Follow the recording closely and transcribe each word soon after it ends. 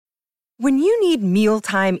When you need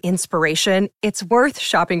mealtime inspiration, it's worth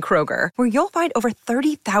shopping Kroger, where you'll find over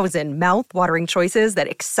 30,000 mouth-watering choices that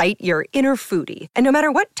excite your inner foodie. And no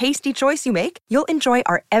matter what tasty choice you make, you'll enjoy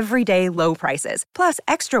our everyday low prices, plus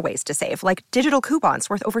extra ways to save, like digital coupons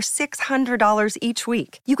worth over $600 each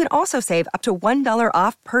week. You can also save up to $1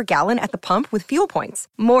 off per gallon at the pump with fuel points.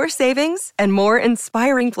 More savings and more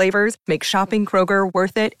inspiring flavors make shopping Kroger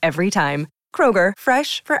worth it every time. Kroger,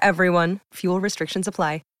 fresh for everyone. Fuel restrictions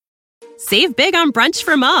apply. Save big on brunch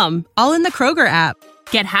for mom, all in the Kroger app.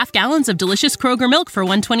 Get half gallons of delicious Kroger milk for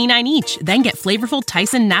 $1.29 each. Then get flavorful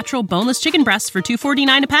Tyson natural boneless chicken breasts for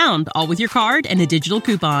 $2.49 a pound, all with your card and a digital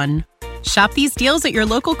coupon. Shop these deals at your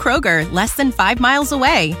local Kroger, less than 5 miles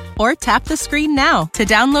away. Or tap the screen now to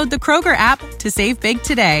download the Kroger app to save big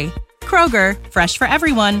today. Kroger, fresh for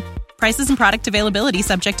everyone. Prices and product availability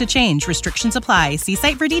subject to change. Restrictions apply. See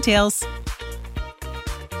site for details.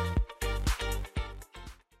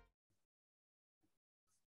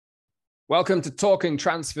 Welcome to Talking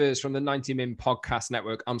Transfers from the 90 Min Podcast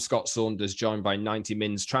Network. I'm Scott Saunders, joined by 90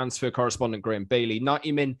 Min's transfer correspondent Graham Bailey,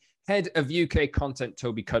 90 Min head of UK content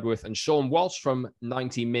Toby Cudworth, and Sean Walsh from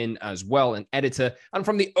 90 Min as well, an editor, and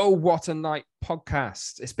from the Oh What a Night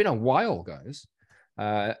podcast. It's been a while, guys.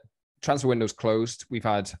 Transfer window's closed. We've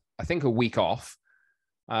had, I think, a week off.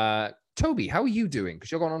 Toby, how are you doing?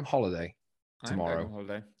 Because you're going on holiday tomorrow. I'm going on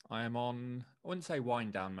holiday. I am on, I wouldn't say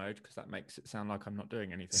wind down mode because that makes it sound like I'm not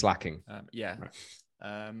doing anything. Slacking. Yeah.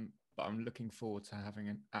 Right. But I'm looking forward to having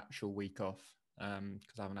an actual week off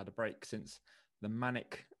because I haven't had a break since the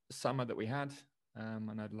manic summer that we had. I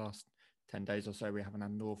know the last 10 days or so we haven't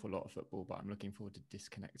had an awful lot of football, but I'm looking forward to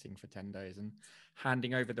disconnecting for 10 days and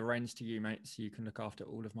handing over the reins to you, mate, so you can look after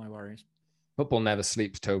all of my worries. Football never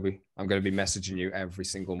sleeps, Toby. I'm going to be messaging you every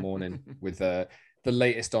single morning with the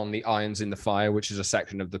latest on the irons in the fire, which is a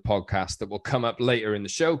section of the podcast that will come up later in the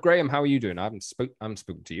show. Graham, how are you doing? I haven't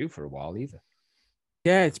spoken to you for a while either.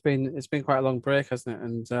 Yeah, it's been quite a long break, hasn't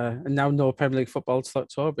it? And now no Premier League football till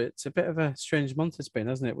October. It's a bit of a strange month it's been,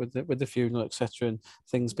 hasn't it? With the funeral, etc., and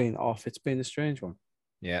things being off. It's been a strange one.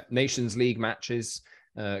 Yeah, Nations League matches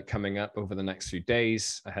coming up over the next few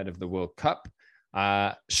days ahead of the World Cup.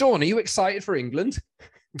 Sean, are you excited for England?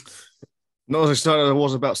 Not as excited as I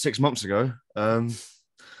was about 6 months ago.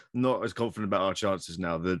 Not as confident about our chances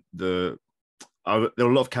now. There are a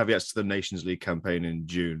lot of caveats to the Nations League campaign in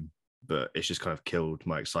June, but it's just kind of killed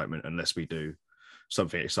my excitement unless we do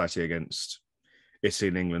something exciting against Italy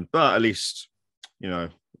and England. But at least, you know,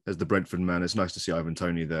 as the Brentford man, it's nice to see Ivan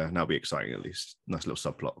Toney there. And that'll be exciting at least. Nice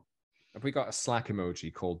little subplot. Have we got a Slack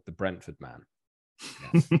emoji called the Brentford man?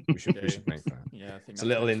 Yes, we should make that. Yeah, I think it's a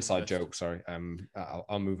little inside joke. Sorry.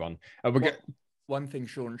 I'll move on. One thing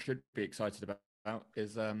Sean should be excited about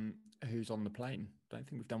is who's on the plane. Don't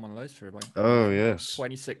think we've done one of those for a while. Oh yes,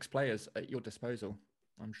 26 players at your disposal.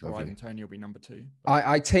 I'm sure Ivan Toney will be number 2.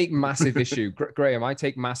 I take massive issue, Graham. I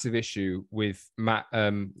take massive issue with not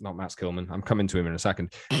Matt Skillman. I'm coming to him in a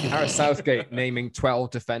second. Gareth Southgate naming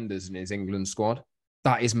 12 defenders in his England squad.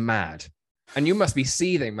 That is mad. And you must be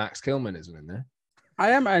seething. Max Kilman isn't in there.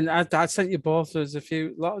 I am, and I sent you both. There's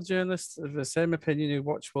a lot of journalists of the same opinion who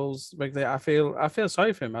watch Wolves regularly. I feel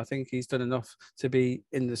sorry for him. I think he's done enough to be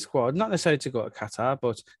in the squad, not necessarily to go to Qatar,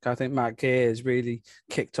 but I think Matt Gay has really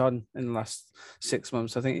kicked on in the last 6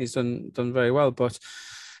 months. I think he's done very well. But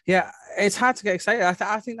yeah, it's hard to get excited.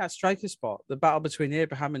 I think that striker spot, the battle between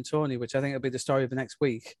Abraham and Toney, which I think will be the story of the next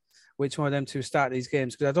week. Which one of them two start these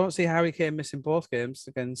games? Because I don't see Harry Kane missing both games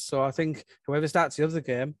again. So I think whoever starts the other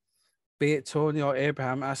game, be it Toney or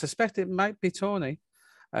Abraham, I suspect it might be Toney.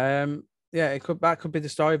 That could be the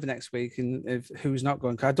story of the next week, and if who's not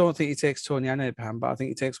going. I don't think he takes Toney and Abraham, but I think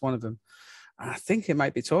he takes one of them. I think it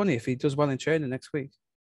might be Toney if he does well in training next week.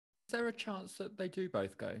 Is there a chance that they do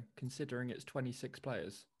both go, considering it's 26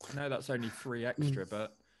 players? I know that's only 3 extra,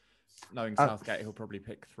 but knowing Southgate, he'll probably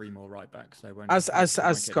pick 3 more right backs. So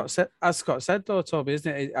as Scott said though, Toby,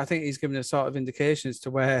 isn't it? I think he's given a sort of indication as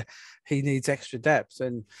to where he needs extra depth,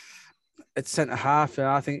 and it's centre half, and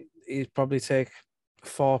I think he'd probably take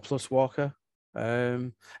 4 plus Walker.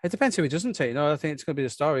 It depends who he doesn't take. I think it's going to be the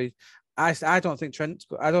story. I don't think Trent.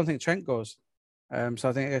 I don't think Trent goes. So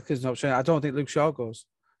I think there's an option. I don't think Luke Shaw goes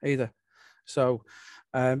either. So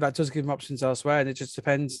that does give him options elsewhere, and it just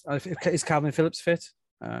depends if is Calvin Phillips fit,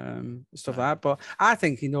 stuff like that. But I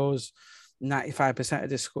think he knows 95%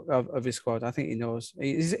 of his squad. I think he knows.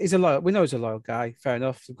 He's a loyal. We know he's a loyal guy. Fair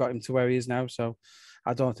enough. We've got him to where he is now. So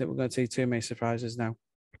I don't think we're going to see too many surprises now.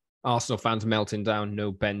 Arsenal fans melting down.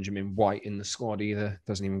 No Benjamin White in the squad either.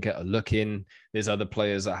 Doesn't even get a look in. There's other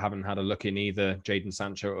players that haven't had a look in either. Jadon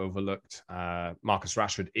Sancho overlooked. Marcus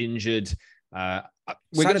Rashford injured. We're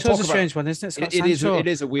going to talk about a strange one, isn't it, Scott? It is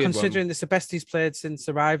a weird one. Considering it's the best he's played since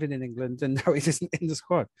arriving in England, and now he isn't in the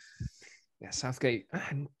squad. Yeah, Southgate,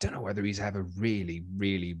 I don't know whether he's ever really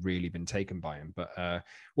been taken by him, but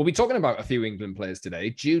we'll be talking about a few England players today.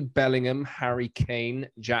 Jude Bellingham, Harry Kane,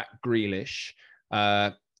 Jack Grealish.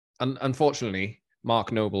 Unfortunately,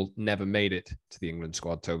 Mark Noble never made it to the England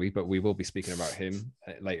squad, Toby, but we will be speaking about him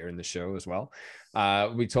later in the show as well.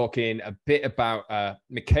 We're talking a bit about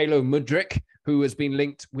Mykhailo Mudryk, who has been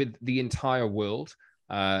linked with the entire world.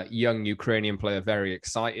 Young Ukrainian player, very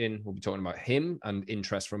exciting. We'll be talking about him and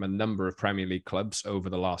interest from a number of Premier League clubs over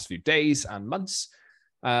the last few days and months.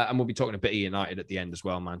 And we'll be talking a bit of United at the end as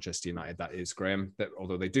well. Manchester United, that is, Graham. That,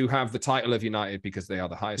 although they do have the title of United because they are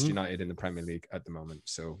the highest United in the Premier League at the moment.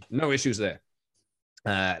 So no issues there.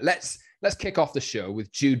 Let's kick off the show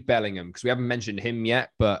with Jude Bellingham, because we haven't mentioned him yet,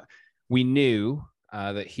 but we knew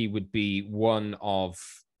that he would be one of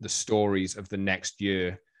the stories of the next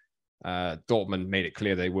year. Dortmund made it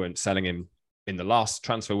clear they weren't selling him in the last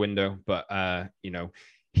transfer window, but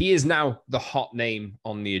he is now the hot name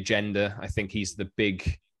on the agenda. I think he's the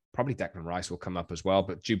big, probably Declan Rice will come up as well,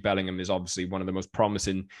 but Jude Bellingham is obviously one of the most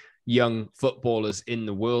promising young footballers in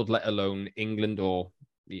the world, let alone England, or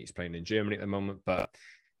he's playing in Germany at the moment, but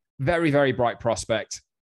very, very bright prospect.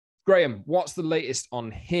 Graham, what's the latest on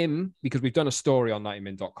him? Because we've done a story on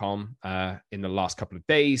 90min.com in the last couple of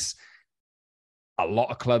days. A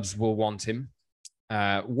lot of clubs will want him.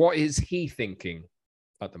 What is he thinking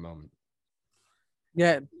at the moment?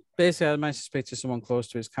 Yeah, basically, I managed to speak to someone close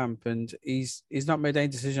to his camp, and he's not made any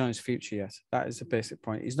decision on his future yet. That is the basic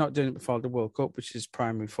point. He's not doing it before the World Cup, which is his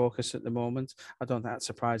primary focus at the moment. I don't think that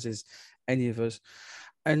surprises any of us.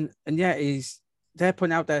 And yeah, they're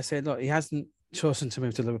putting out there saying, look, he hasn't chosen to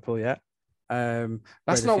move to Liverpool yet.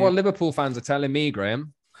 That's not what Liverpool fans are telling me,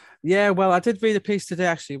 Graham. Yeah, well, I did read a piece today,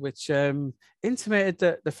 actually, which intimated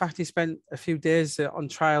that the fact he spent a few days on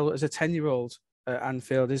trial as a 10-year-old at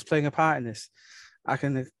Anfield is playing a part in this. I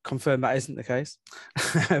can confirm that isn't the case.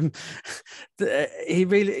 He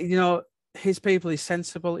really, his people, he's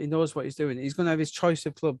sensible. He knows what he's doing. He's going to have his choice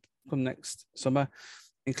of club come next summer,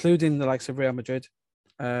 including the likes of Real Madrid.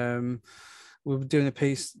 We were doing a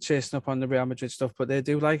piece chasing up on the Real Madrid stuff, but they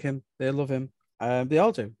do like him. They love him. They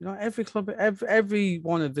all do. Every club, every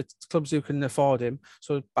one of the clubs who can afford him.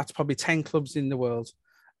 So that's probably 10 clubs in the world.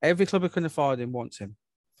 Every club who can afford him wants him.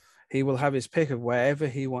 He will have his pick of wherever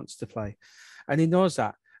he wants to play. And he knows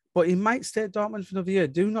that. But he might stay at Dortmund for another year.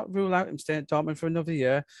 Do not rule out him staying at Dortmund for another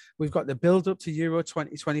year. We've got the build-up to Euro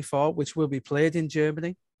 2024, which will be played in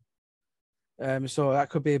Germany. So that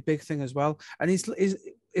could be a big thing as well. And he's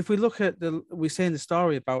if we look at we say in the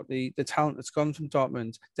story about the talent that's gone from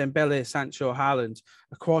Dortmund, Dembele, Sancho, Haaland,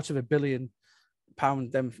 £250 million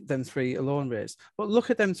them three alone raised. But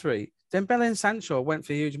look at them three. Dembele and Sancho went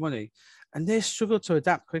for huge money, and they struggled to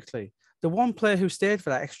adapt quickly. The one player who stayed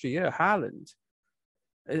for that extra year, Haaland,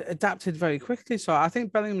 adapted very quickly. So I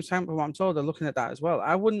think Bellingham's camp, from what I'm told, are looking at that as well.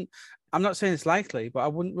 I'm not saying it's likely, but I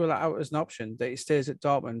wouldn't rule it out as an option that he stays at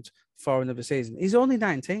Dortmund for another season. He's only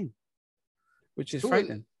 19, which is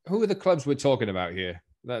frightening. Who are the clubs we're talking about here?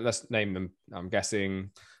 Let's name them. I'm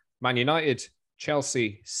guessing Man United,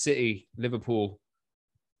 Chelsea, City, Liverpool,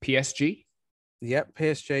 PSG. Yep,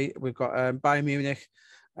 PSG. We've got Bayern Munich,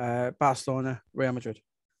 Barcelona, Real Madrid.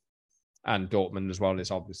 And Dortmund as well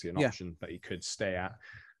is obviously an option that he could stay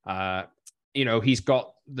at. He's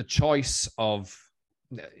got the choice of...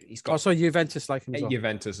 He's got also Juventus like him as well.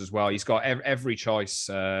 Juventus as well. He's got every choice.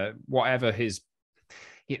 Whatever his...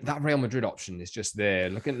 that Real Madrid option is just there.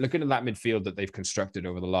 Looking at that midfield that they've constructed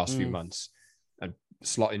over the last few months and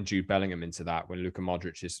slotting Jude Bellingham into that when Luka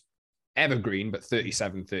Modric is evergreen, but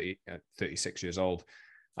 36 years old,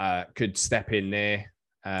 could step in there.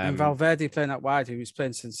 And Valverde playing out wide, who's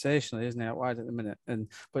playing sensationally, isn't he, out wide at the minute?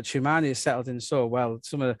 But Tchouameni has settled in so well.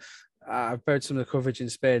 I've heard some of the coverage in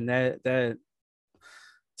Spain. They're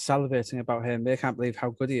salivating about him. They can't believe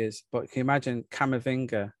how good he is. But can you imagine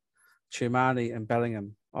Camavinga, Tchouameni, and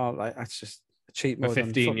Bellingham? Oh, that's just a cheat mode.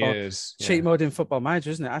 15 years. Cheat mode in Football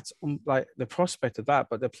Manager, isn't it? That's the prospect of that.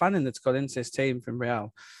 But the planning that's got into this team from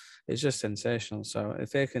Real is just sensational. So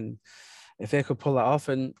if they could pull that off,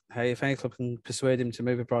 and hey, if any club can persuade him to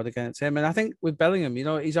move abroad against him, and I think with Bellingham,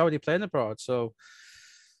 he's already playing abroad, so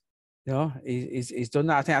he's done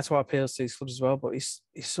that. I think that's what appeals to these clubs as well. But he's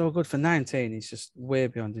so good for 19. He's just way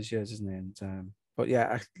beyond his years, isn't he? And but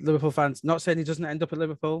yeah, Liverpool fans, not saying he doesn't end up at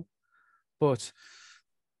Liverpool, but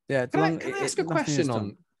yeah. Can I ask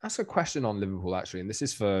a question on Liverpool actually? And this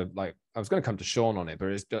is for I was going to come to Sean on it, but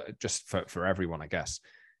it's just for everyone, I guess.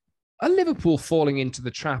 Are Liverpool falling into the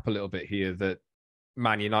trap a little bit here that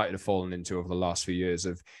Man United have fallen into over the last few years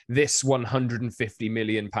of this 150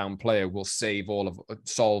 million pound player will solve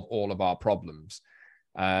all of our problems.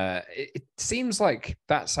 It seems like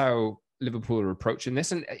that's how Liverpool are approaching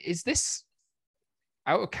this. And is this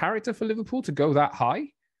out of character for Liverpool to go that high?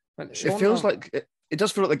 It feels like it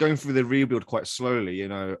does feel like they're going through the rebuild quite slowly. You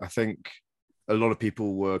know, I think a lot of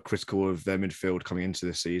people were critical of their midfield coming into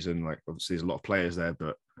this season. Like, obviously, there's a lot of players there,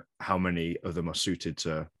 but how many of them are suited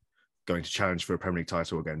to going to challenge for a Premier League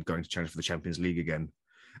title again, going to challenge for the Champions League again?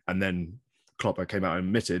 And then Klopp came out and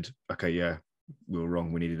admitted, okay, yeah, we were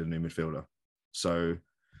wrong. We needed a new midfielder. So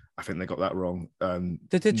I think they got that wrong.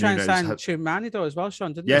 They did try and sign Tchouameni though as well,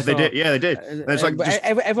 Sean, didn't they? Yeah, they did. Yeah, they did. It's like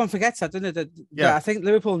everyone forgets that, doesn't it? That I think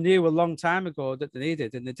Liverpool knew a long time ago that they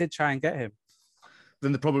needed, and they did try and get him.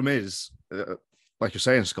 Then the problem is, like you're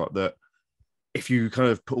saying, Scott, that if you kind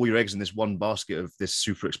of put all your eggs in this one basket of this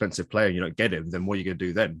super expensive player and you don't get him, then what are you going to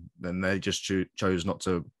do then? Then they just chose not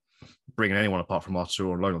to bring in anyone apart from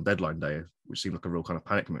Arthur on loan on deadline day, which seemed like a real kind of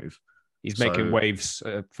panic move. He's making waves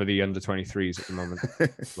for the under 23s at the moment.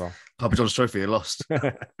 Well, Papa John's trophy, they lost.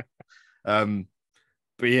 But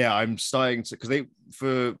yeah, I'm starting to, because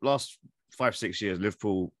for last 5-6 years,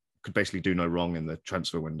 Liverpool could basically do no wrong in the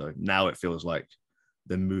transfer window. Now it feels like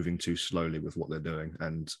they're moving too slowly with what they're doing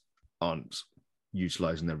and aren't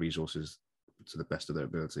utilising their resources to the best of their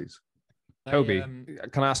abilities. Toby,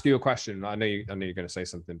 can I ask you a question? I know you're going to say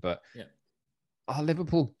something, but are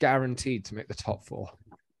Liverpool guaranteed to make the top four?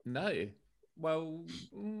 No. Well,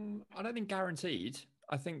 I don't think guaranteed.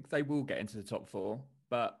 I think they will get into the top four.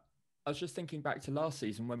 But I was just thinking back to last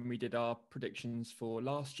season when we did our predictions for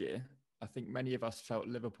last year. I think many of us felt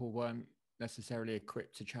Liverpool weren't necessarily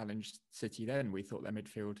equipped to challenge City then. We thought their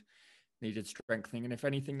midfield needed strengthening. And if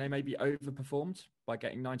anything, they maybe overperformed by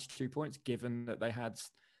getting 92 points, given that they had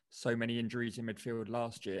so many injuries in midfield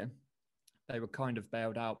last year. They were kind of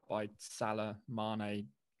bailed out by Salah, Mane,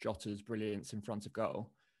 Jota's brilliance in front of goal.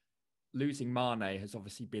 Losing Mane has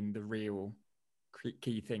obviously been the real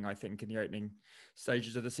key thing, I think, in the opening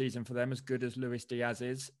stages of the season for them. As good as Luis Diaz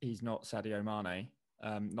is, he's not Sadio Mane,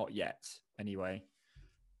 not yet anyway.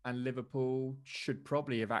 And Liverpool should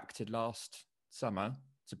probably have acted last summer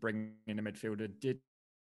to bring in a midfielder,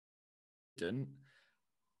 didn't.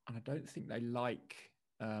 And I don't think they like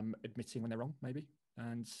admitting when they're wrong, maybe.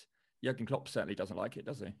 And Jurgen Klopp certainly doesn't like it,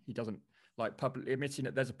 does he? He doesn't like publicly admitting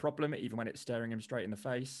that there's a problem, even when it's staring him straight in the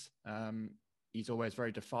face. He's always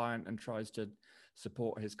very defiant and tries to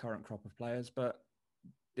support his current crop of players. But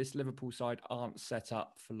this Liverpool side aren't set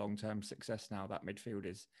up for long-term success now. That midfield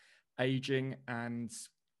is aging, and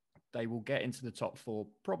they will get into the top four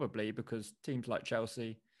probably because teams like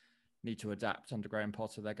Chelsea need to adapt under Graham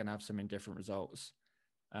Potter. They're going to have some indifferent results.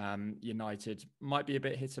 United might be a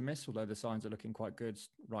bit hit or miss, although the signs are looking quite good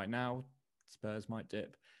right now. Spurs might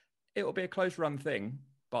dip. It will be a close run thing,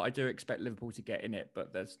 but I do expect Liverpool to get in it,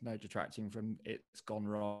 but there's no detracting from it's gone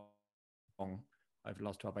wrong over the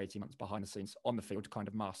last 12, 18 months behind the scenes. On the field, kind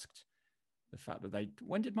of masked the fact that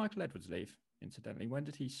when did Michael Edwards leave, incidentally? When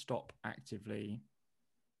did he stop actively?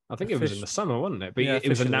 I think it was in the summer, wasn't it? But it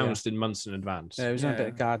was announced in months in advance. Yeah, it was in a bit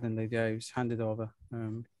of gardening league. Yeah, he was handed over.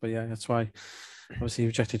 But yeah, that's why obviously he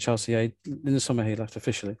rejected Chelsea. Yeah, in the summer he left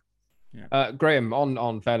officially. Yeah. Graham,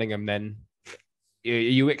 on Bellingham then, are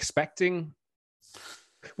you expecting...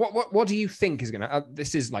 What do you think is going to...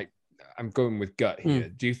 this is like, I'm going with gut here.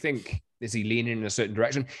 Do you think... Is he leaning in a certain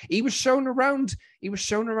direction? He was shown around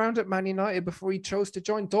at Man United before he chose to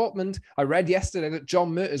join Dortmund. I read yesterday that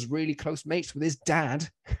John Murtaugh's really close mates with his dad.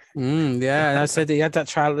 Yeah, and I said he had that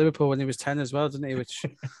trial at Liverpool when he was 10 as well, didn't he? Which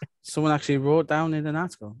someone actually wrote down in an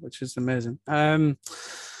article, which is amazing. They're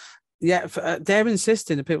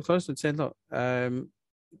insisting, the people close to him saying, look,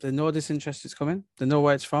 they know this interest is coming. They know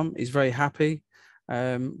where it's from. He's very happy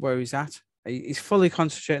where he's at. He's fully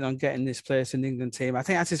concentrating on getting this place in the England team. I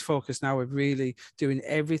think that's his focus now, with really doing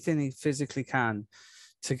everything he physically can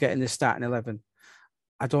to get in the starting 11.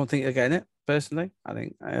 I don't think they're getting it, personally. I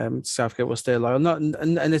think Southgate will stay loyal.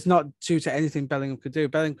 And it's not due to anything Bellingham could do.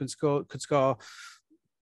 Bellingham could score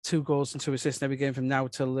 2 goals and 2 assists in every game from now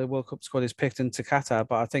till the World Cup squad is picked into Qatar.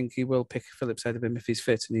 But I think he will pick Phillips ahead of him if he's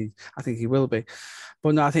fit, and I think he will be.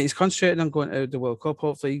 But no, I think he's concentrating on going to the World Cup,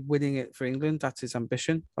 hopefully winning it for England. That's his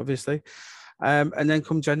ambition, obviously. And then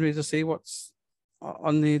come January to see what's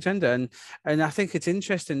on the agenda. And I think it's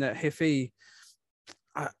interesting that if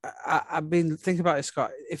I've been thinking about it, Scott,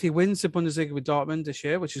 if he wins the Bundesliga with Dortmund this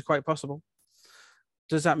year, which is quite possible,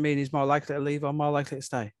 does that mean he's more likely to leave or more likely to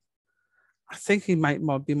stay? I think he might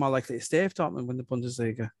be more likely to stay if Dortmund win the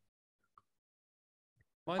Bundesliga.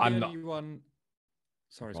 I'm the only one.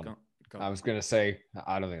 Sorry, Scott. I was going to say,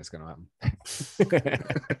 I don't think it's going to happen.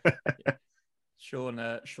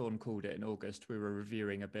 Sean called it in August. We were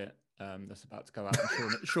reviewing a bit that's about to go out.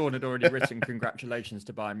 And Sean had already written congratulations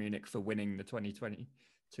to Bayern Munich for winning the 2022-23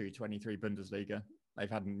 Bundesliga. They've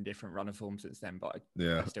had a different run of form since then, but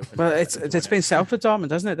I still think it's been set up for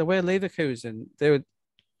Dortmund, hasn't it? The way Leverkusen, they were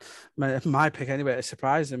my pick anyway to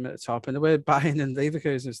surprise them at the top, and the way Bayern and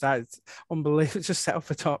Leverkusen started, unbelievable. It's just set up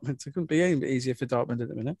for Dortmund. It couldn't be any easier for Dortmund at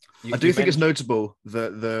the minute. I do think it's notable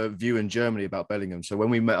the view in Germany about Bellingham. So when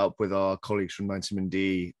we met up with our colleagues from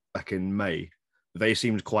 90 back in May, they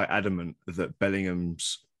seemed quite adamant that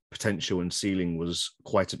Bellingham's potential and ceiling was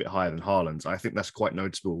quite a bit higher than Haaland's. I think that's quite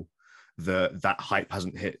notable that hype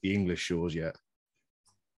hasn't hit the English shores yet.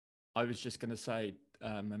 I was just going to say,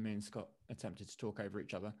 and me and Scott attempted to talk over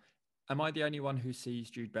each other. Am I the only one who sees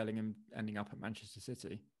Jude Bellingham ending up at Manchester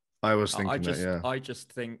City? I was thinking I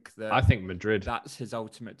just think that... I think Madrid. That's his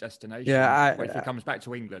ultimate destination. Yeah, if he comes back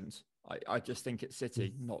to England, I just think it's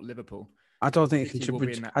City, not Liverpool. I don't think you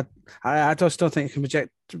can. I just don't think you can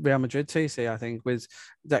reject Real Madrid. TC, I think with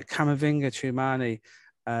that Camavinga, Tchouameni,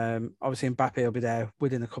 obviously Mbappe will be there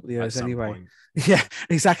within a couple of years anyway. Point. Yeah,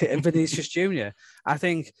 exactly. And Vinicius Junior. I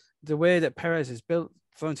think the way that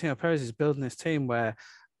Florentino Perez is building this team, where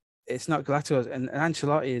it's not Galacticos, and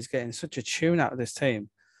Ancelotti is getting such a tune out of this team,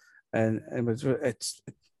 and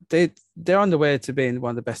they're on the way to being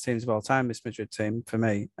one of the best teams of all time. This Madrid team for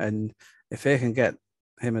me, and if they can get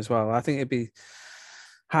him as well, I think it'd be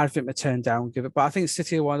hard for him to turn down, give it. But I think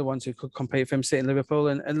City are one of the ones who could compete for him, City and Liverpool.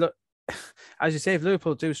 And look, as you say, if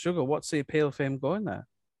Liverpool do struggle, what's the appeal for him going there?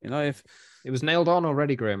 You know, if it was nailed on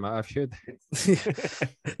already, Graham, I've heard.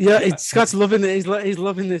 Yeah, Scott's loving it. He's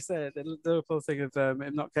loving this the Liverpool thing of him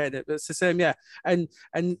not getting it. But it's the same, yeah. And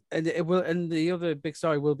it will. And the other big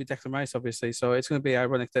story will be Declan Rice, obviously. So it's going to be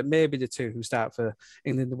ironic that maybe the two who start for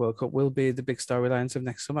England in the World Cup will be the big storylines of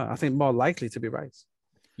next summer. I think more likely to be Rice.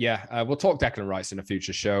 Yeah, we'll talk Declan Rice in a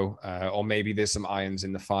future show, or maybe there's some irons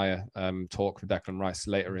in the fire talk for Declan Rice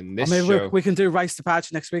later in this show. We can do Rice departure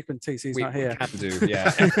next week when TC's not here. We can do,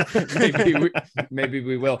 yeah. maybe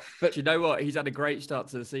we will. But do you know what? He's had a great start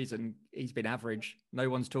to the season. He's been average. No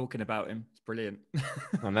one's talking about him. It's brilliant.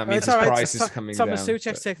 And that means his price is coming down. Thomas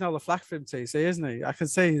Souček's taking all the flack for him, TC, isn't he? I can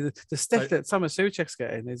see the stick that Thomas Souček's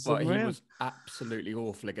getting is unreal. He was absolutely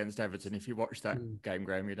awful against Everton. If you watched that game,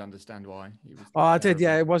 Graham, you'd understand why. He was I did,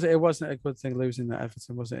 yeah. It wasn't a good thing losing at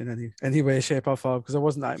Everton, was it, in any way, shape, or form? Because I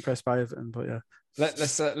wasn't that impressed by Everton, but yeah.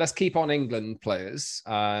 Let's keep on England players.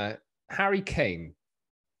 Harry Kane.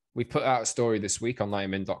 We put out a story this week on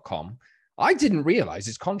lineman.com. I didn't realize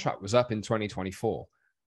his contract was up in 2024.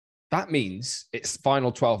 That means it's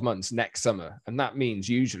final 12 months next summer. And that means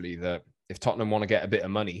usually that if Tottenham want to get a bit of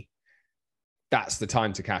money, that's the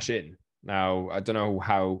time to cash in. Now, I don't know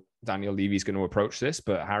how Daniel Levy's going to approach this,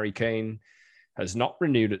 but Harry Kane has not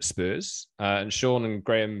renewed at Spurs. And Sean and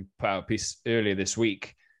Graham put out a piece earlier this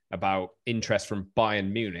week about interest from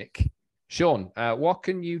Bayern Munich. Sean, what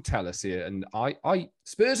can you tell us here? And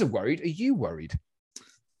Spurs are worried. Are you worried?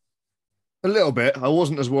 A little bit. I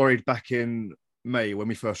wasn't as worried back in May when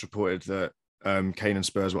we first reported that Kane and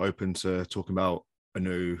Spurs were open to talking about a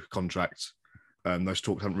new contract. Those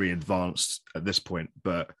talks haven't really advanced at this point,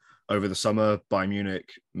 but over the summer, Bayern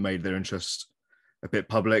Munich made their interest a bit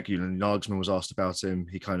public. Nagelsmann was asked about him.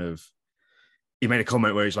 He made a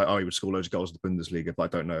comment where he's like, he would score loads of goals in the Bundesliga, but I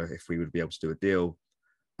don't know if we would be able to do a deal.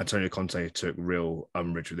 Antonio Conte took real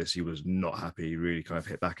umbrage with this. He was not happy. He really kind of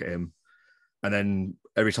hit back at him. And then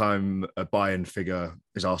every time a Bayern figure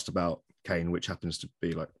is asked about Kane, which happens to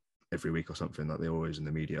be like every week or something, like they're always in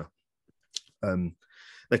the media,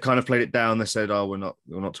 they kind of played it down. They said, we're not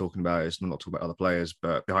talking about it. We're not talking about other players.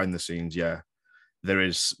 But behind the scenes, yeah, there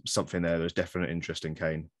is something there. There's definite interest in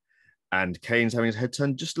Kane. And Kane's having his head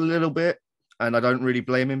turned just a little bit. And I don't really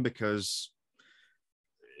blame him because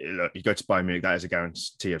you go to Bayern Munich, that is a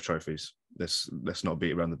guarantee of trophies. Let's not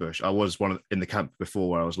beat around the bush. I was in the camp before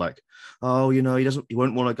where I was like, he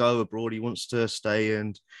won't want to go abroad. He wants to stay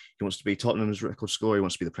and he wants to be Tottenham's record scorer. He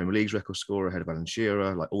wants to be the Premier League's record scorer ahead of Alan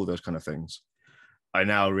Shearer, like all those kind of things. I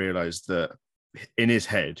now realize that in his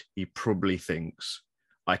head, he probably thinks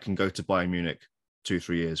I can go to Bayern Munich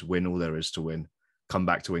 2-3 years, win all there is to win, come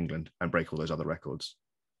back to England and break all those other records.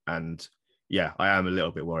 And yeah, I am a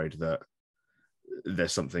little bit worried that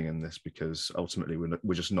there's something in this because ultimately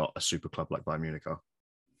we're just not a super club like Bayern Munich are.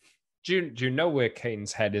 Do you know where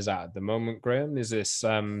Kane's head is at the moment, Graham? Is this,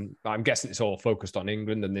 I'm guessing it's all focused on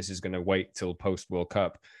England and this is going to wait till post-World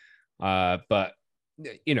Cup. But,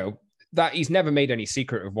 that he's never made any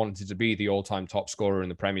secret of wanting to be the all-time top scorer in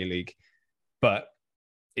the Premier League. But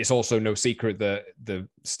it's also no secret that the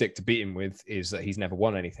stick to beat him with is that he's never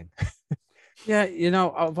won anything. Yeah,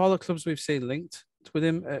 out of all the clubs we've seen linked with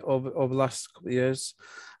him over the last couple of years,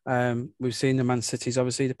 we've seen the Man Cities.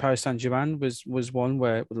 Obviously, the Paris Saint-Germain was one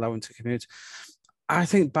where it would allow him to commute. I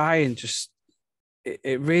think Bayern just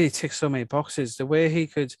it really ticks so many boxes. The way he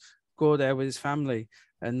could go there with his family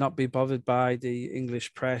and not be bothered by the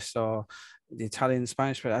English press or the Italian,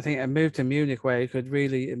 Spanish press. I think a move to Munich where he could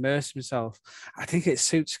really immerse himself. I think it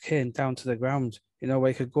suits Kane down to the ground. Where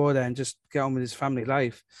he could go there and just get on with his family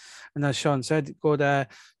life. And as Sean said, go there,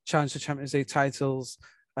 challenge for Champions League titles.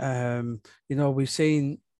 We've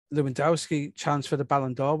seen Lewandowski challenge for the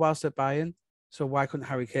Ballon d'Or whilst at Bayern. So why couldn't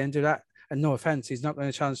Harry Kane do that? And no offense, he's not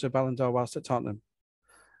going to challenge for the Ballon d'Or whilst at Tottenham.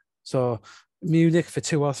 So Munich for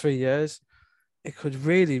 2 or 3 years, it could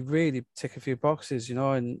really, really tick a few boxes,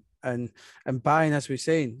 and Bayern, as we've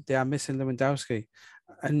seen, they are missing Lewandowski.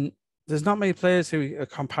 And there's not many players who are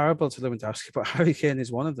comparable to Lewandowski, but Harry Kane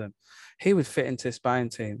is one of them. He would fit into this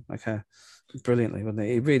Bayern team brilliantly, wouldn't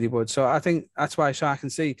he? He really would. So I think that's why Sean can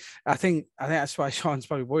see. I think that's why Sean's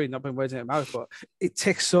probably worried, not been words in his mouth, but it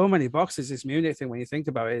ticks so many boxes, this Munich thing, when you think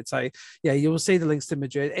about it. It's like, yeah, you will see the links to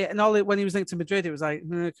Madrid. When he was linked to Madrid, it was like,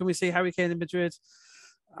 can we see Harry Kane in Madrid?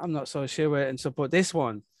 I'm not so sure where. And so, but this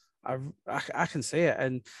one, I can see it.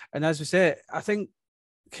 And as we say, I think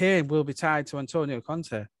Kane will be tied to Antonio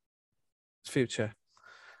Conte's future.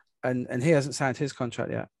 And he hasn't signed his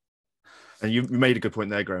contract yet. And you made a good point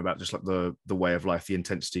there, Graham, about just like the way of life, the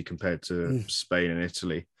intensity compared to Spain and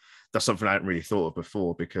Italy. That's something I hadn't really thought of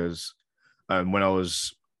before, because when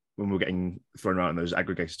we were getting thrown around in those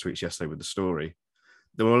aggregated tweets yesterday with the story,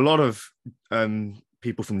 there were a lot of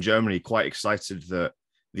people from Germany quite excited that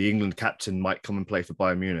the England captain might come and play for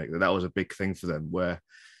Bayern Munich. That was a big thing for them, where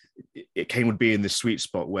Kane would be in this sweet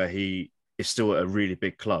spot where he is still at a really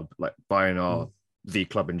big club. Like Bayern are the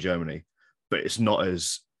club in Germany, but it's not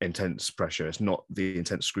as intense pressure. It's not the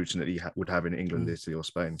intense scrutiny that he would have in England, Italy, or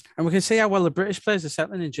Spain. And we can see how well the British players are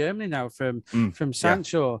settling in Germany now, from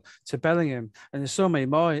Sancho to Bellingham, and there's so many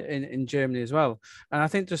more in Germany as well. And I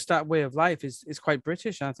think just that way of life is quite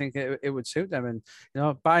British, and I think it would suit them. And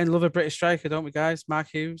Bayern love a British striker, don't we, guys? Mark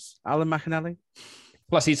Hughes, Alan McInally.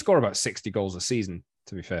 Plus, he'd score about 60 goals a season,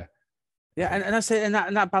 to be fair. Yeah, and that's it. And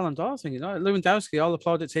that Ballon d'Or thing, Lewandowski, all the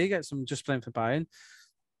plaudits he gets from just playing for Bayern.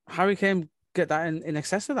 Harry Kane get that in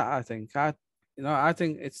excess of that, I think. I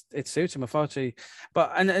think it suits him, unfortunately.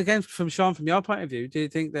 But, and again, from Sean, from your point of view, do you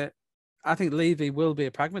think that, I think Levy will be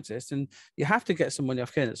a pragmatist, and you have to get some money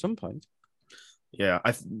off Kane at some point? Yeah,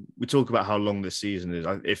 we talk about how long this season is.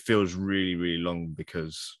 It feels really, really long,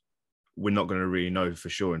 because we're not going to really know for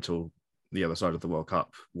sure until the other side of the World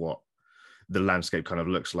Cup what the landscape kind of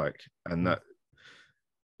looks like. And that,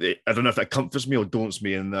 I don't know if that comforts me or daunts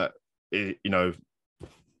me, in that,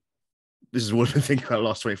 this is what I've been thinking about the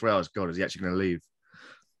last 24 hours. God, is he actually going to leave?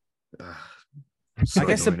 I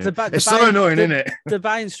guess it's so annoying, isn't it? The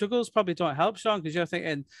buying struggles probably don't help, Sean, because you're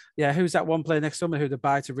thinking, who's that one player next summer who to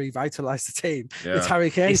buy to revitalise the team? Yeah. It's Harry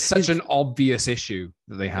Kane. It's such an obvious issue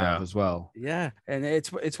that they have as well. Yeah, and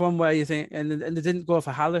it's one where you think, and they didn't go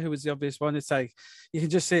for Haller, who was the obvious one. It's like, you can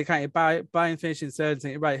just see it, can't you? Bayern finishing third and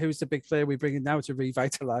thinking, right, who's the big player we bring in now to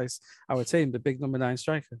revitalise our team, the big number 9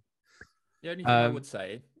 striker? The only thing I would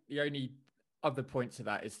say, the only other point to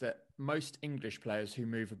that is that most English players who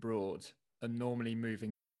move abroad are normally moving.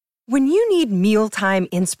 When you need mealtime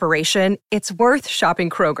inspiration, it's worth shopping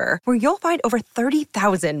Kroger, where you'll find over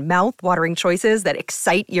 30,000 mouth-watering choices that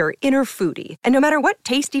excite your inner foodie. And no matter what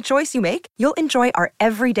tasty choice you make, you'll enjoy our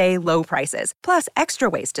everyday low prices, plus extra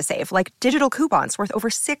ways to save, like digital coupons worth over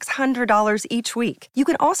 $600 each week. You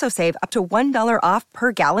can also save up to $1 off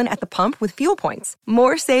per gallon at the pump with fuel points.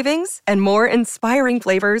 More savings and more inspiring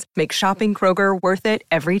flavors make shopping Kroger worth it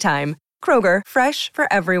every time. Kroger, fresh for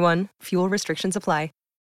everyone. Fuel restrictions apply.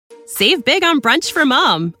 Save big on brunch for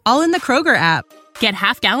mom, all in the Kroger app. Get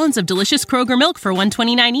half gallons of delicious Kroger milk for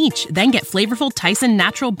 $1.29 each. Then get flavorful Tyson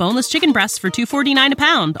natural boneless chicken breasts for $2.49 a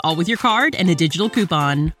pound, all with your card and a digital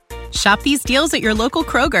coupon. Shop these deals at your local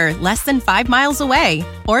Kroger, less than 5 miles away.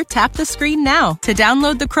 Or tap the screen now to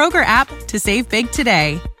download the Kroger app to save big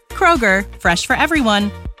today. Kroger, fresh for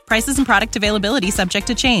everyone. Prices and product availability subject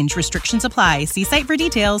to change. Restrictions apply. See site for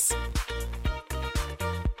details.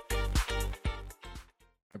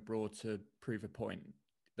 Abroad to prove a point.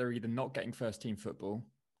 They're either not getting first team football,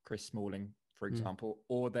 Chris Smalling, for example,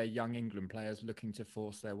 or they're young England players looking to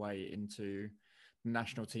force their way into the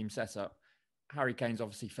national team setup. Harry Kane's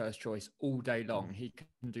obviously first choice all day long. He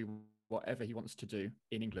can do whatever he wants to do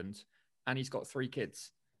in England, and he's got 3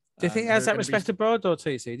 kids. Do you think he has that respect abroad, or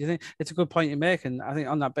TC? Do you think it's a good point you make? And I think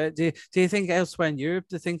on that bit, do you think elsewhere in Europe,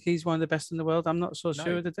 do you think he's one of the best in the world? I'm not so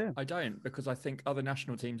sure they do. I don't, because I think other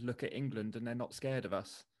national teams look at England and they're not scared of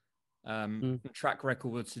us. Track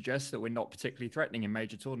record would suggest that we're not particularly threatening in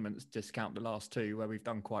major tournaments, discount the last two where we've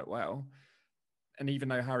done quite well. And even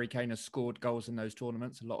though Harry Kane has scored goals in those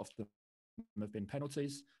tournaments, a lot of them have been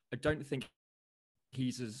penalties. I don't think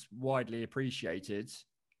he's as widely appreciated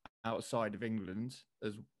outside of England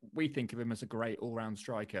as we think of him as a great all-round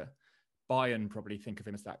striker. Bayern probably think of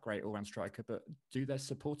him as that great all-round striker, but do their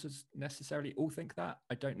supporters necessarily all think that?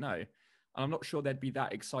 I don't know. And I'm not sure they'd be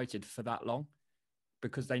that excited for that long,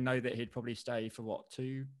 because they know that he'd probably stay for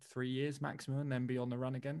 2-3 years maximum and then be on the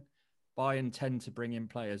run again. Bayern tend to bring in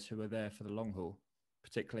players who are there for the long haul,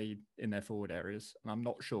 particularly in their forward areas. And I'm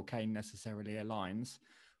not sure Kane necessarily aligns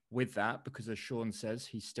with that, because as Sean says,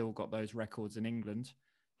 he's still got those records in England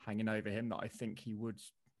hanging over him that I think he would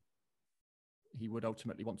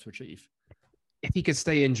ultimately want to achieve. If he could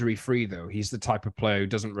stay injury free, though, he's the type of player who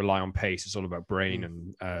doesn't rely on pace. It's all about brain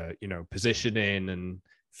and positioning and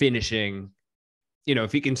finishing.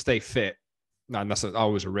 If he can stay fit, and that's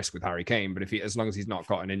always a risk with Harry Kane, but as long as he's not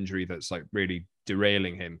got an injury that's like really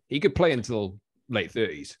derailing him, he could play until late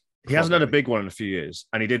 30s. He hasn't had a big one in a few years.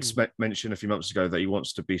 And he did mention a few months ago that he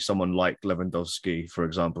wants to be someone like Lewandowski, for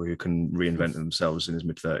example, who can reinvent themselves in his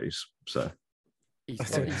mid-30s. So, and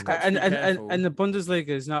the Bundesliga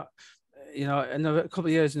is not, another couple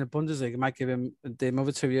of years in the Bundesliga might give him the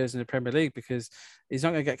other 2 years in the Premier League, because he's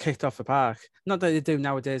not going to get kicked off the park. Not that they do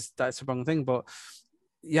nowadays, that's the wrong thing, but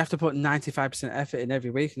you have to put 95% effort in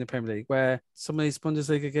every week in the Premier League, where some of these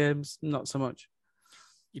Bundesliga games, not so much.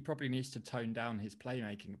 He probably needs to tone down his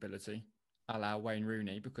playmaking ability, a la Wayne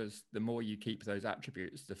Rooney, because the more you keep those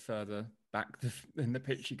attributes, the further back in the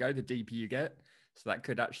pitch you go, the deeper you get. So that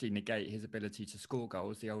could actually negate his ability to score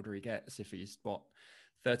goals the older he gets. If he's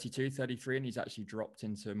 32, 33, and he's actually dropped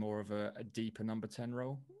into more of a deeper number 10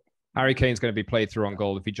 role. Harry Kane's going to be played through on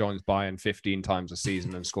goal if he joins Bayern 15 times a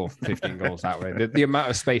season and score 15 goals that way. The amount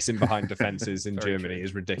of space in behind defenses in Germany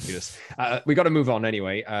is ridiculous. We got to move on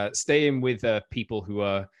anyway. Staying with people who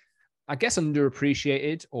are, I guess,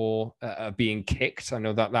 underappreciated or being kicked. I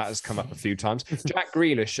know that has come up a few times. Jack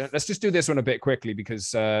Grealish. Let's just do this one a bit quickly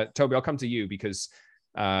because, Toby, I'll come to you because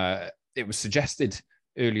it was suggested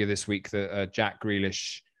earlier this week that Jack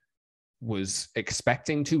Grealish was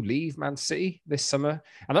expecting to leave Man City this summer.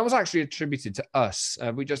 And that was actually attributed to us.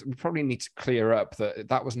 We probably need to clear up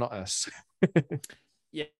that was not us.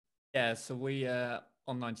 Yeah. So we, on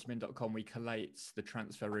 90min.com, we collate the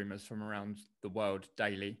transfer rumours from around the world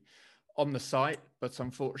daily on the site. But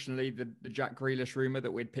unfortunately, the Jack Grealish rumour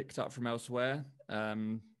that we'd picked up from elsewhere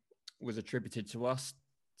was attributed to us,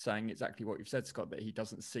 saying exactly what you've said, Scott, that he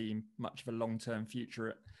doesn't see much of a long-term future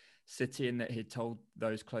at City, and that he'd told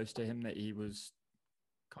those close to him that he was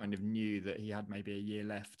kind of knew that he had maybe a year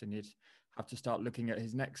left and he'd have to start looking at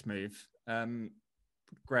his next move.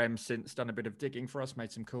 Graham's since done a bit of digging for us,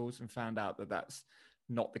 made some calls and found out that that's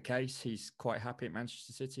not the case. He's quite happy at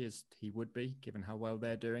Manchester City, as he would be, given how well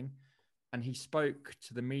they're doing. And he spoke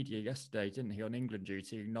to the media yesterday, didn't he, on England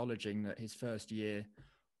duty, acknowledging that his first year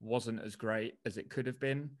wasn't as great as it could have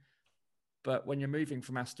been. But when you're moving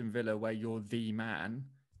from Aston Villa, where you're the man,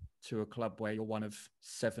 to a club where you're one of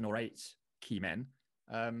 7 or 8 key men,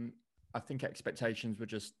 I think expectations were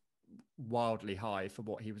just wildly high for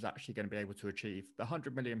what he was actually going to be able to achieve. The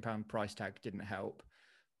 £100 million price tag didn't help,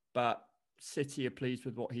 but City are pleased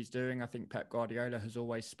with what he's doing. I think Pep Guardiola has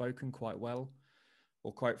always spoken quite well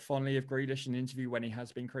or quite fondly of Grealish in an interview when he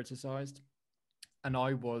has been criticised. And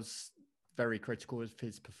I was very critical of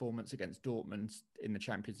his performance against Dortmund in the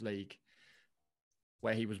Champions League,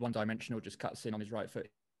 where he was one-dimensional, just cuts in on his right foot.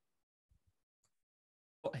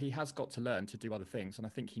 He has got to learn to do other things, and I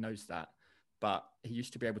think he knows that. But he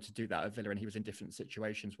used to be able to do that at Villa, and he was in different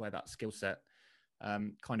situations where that skill set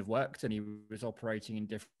kind of worked, and he was operating in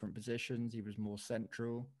different positions. He was more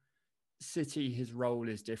central. City, his role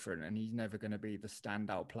is different, and he's never going to be the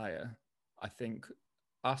standout player. I think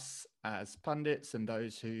us as pundits and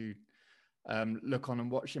those who look on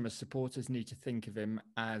and watch him as supporters need to think of him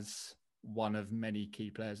as one of many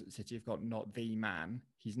key players at City. You've got not the man.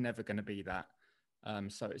 He's never going to be that.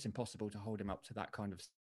 So it's impossible to hold him up to that kind of.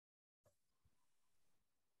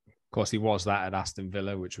 Of course, he was that at Aston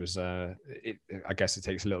Villa, which was, I guess it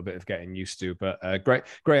takes a little bit of getting used to. But great,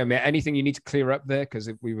 Graham, anything you need to clear up there? Because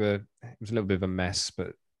it was a little bit of a mess,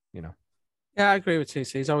 but Yeah, I agree with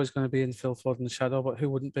TC. He's always going to be in Phil Foden's shadow, but who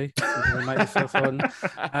wouldn't be? Phil Foden.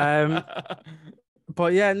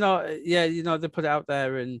 But they put it out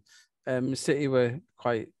there, and City were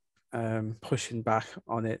quite pushing back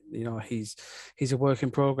on it. You know, he's a work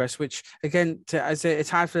in progress, which again, it's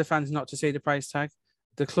hard for the fans not to see the price tag.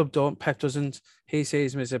 The club don't, Pep doesn't. He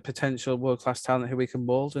sees him as a potential world-class talent who we can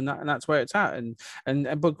mould, and that's where it's at.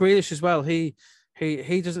 But Grealish as well, he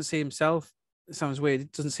doesn't see himself. It sounds weird. He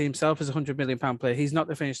doesn't see himself as a £100 million player. He's not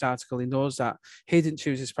the finished article. He knows that. He didn't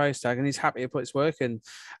choose his price tag, and he's happy to put his work in.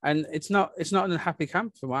 And it's not an unhappy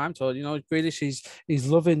camp from what I'm told. You know, Grealish, he's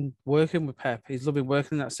loving working with Pep. He's loving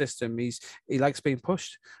working in that system. He likes being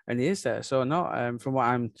pushed, and he is there. So no, from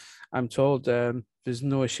what I'm told, there's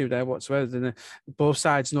no issue there whatsoever. Both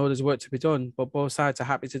sides know there's work to be done, but both sides are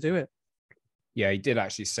happy to do it. Yeah, he did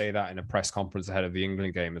actually say that in a press conference ahead of the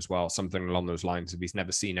England game as well. Something along those lines of he's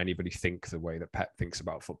never seen anybody think the way that Pep thinks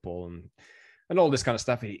about football and all this kind of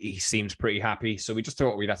stuff. He seems pretty happy. So we just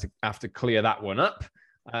thought we'd have to clear that one up.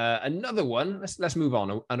 Another one, let's move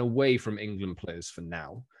on and away from England players for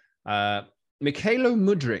now. Mykhailo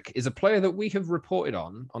Mudryk is a player that we have reported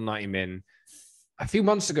on 90 Min a few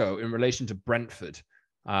months ago in relation to Brentford.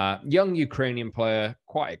 Young Ukrainian player,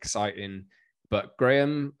 quite exciting. But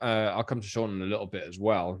Graham, I'll come to Sean in a little bit as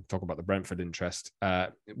well, talk about the Brentford interest.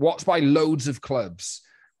 Watched by loads of clubs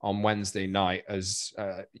on Wednesday night as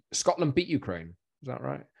Scotland beat Ukraine. Is that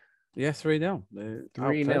right? Yeah, 3-0.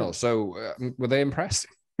 3-0. So were they impressed?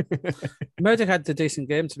 Murdoch had a decent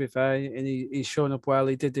game, to be fair, and he's shown up well.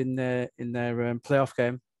 He did in their playoff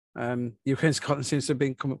game. Ukraine Scotland seems to have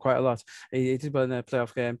been coming quite a lot. He did well in their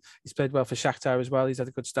playoff game. He's played well for Shakhtar as well. He's had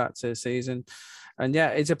a good start to the season. And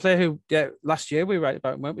yeah, he's a player who, last year we were writing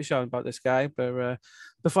about him, weren't we, Sean, about this guy? But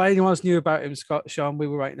before anyone else knew about him, Sean, we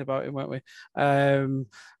were writing about him, weren't we?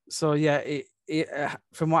 So yeah,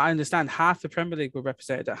 from what I understand, half the Premier League were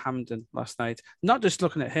represented at Hampden last night. Not just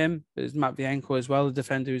looking at him, there's Matvienko as well, the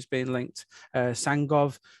defender who's been linked.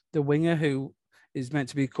 Sangov, the winger who is meant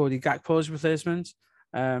to be Cody Gakpo's replacement.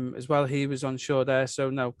 As well, he was on shore there, so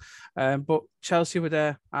no. But Chelsea were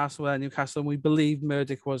there, Arsenal were there, Newcastle, and we believe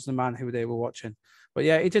Murdoch was the man who they were watching. But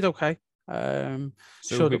yeah, he did okay.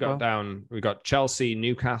 So we got Chelsea,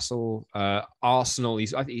 Newcastle, Arsenal.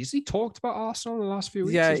 Has he talked about Arsenal in the last few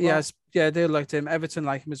weeks? Yeah, as well? yeah, they liked him. Everton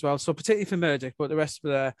liked him as well. So particularly for Murdoch, but the rest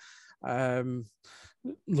were there.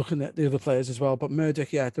 Looking at the other players as well, but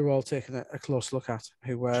Murdoch, yeah, they're all taking a close look at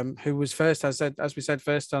who was first, as we said,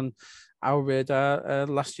 first on our radar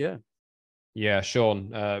last year. Yeah,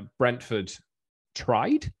 Sean, Brentford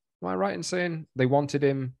tried. Am I right in saying they wanted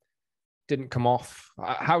him, didn't come off?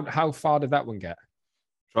 How far did that one get?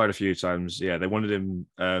 Tried a few times. Yeah, they wanted him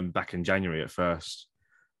back in January at first.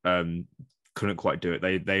 Couldn't quite do it.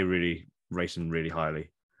 They really rate him really highly,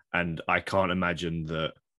 and I can't imagine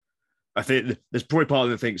that. I think there's probably part of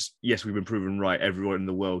them that thinks, yes, we've been proven right. Everyone in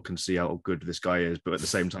the world can see how good this guy is. But at the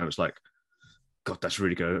same time, it's like, God, that's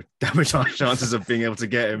really going to damage our chances of being able to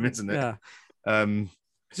get him, isn't it? Yeah.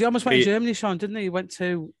 He almost went to Germany, Sean, didn't he? He went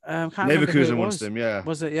to Leverkusen wants him, yeah.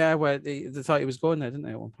 Was it? Yeah, where they thought he was going there, didn't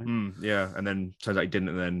they, at one point? Yeah, and then turns out he didn't.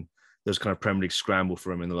 And then there was kind of Premier League scramble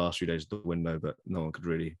for him in the last few days of the window, but no one could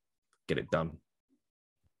really get it done.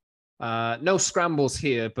 No scrambles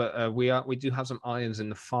here, but we do have some irons in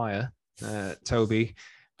the fire. Toby,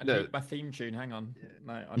 I need my theme tune. Hang on,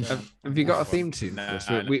 no, have you got a theme tune? No,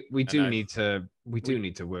 we do need to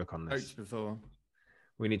work on this. Before.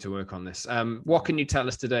 We need to work on this. What can you tell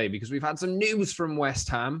us today? Because we've had some news from West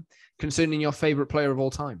Ham concerning your favourite player of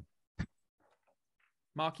all time.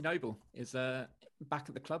 Marky Noble is back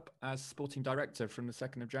at the club as sporting director from the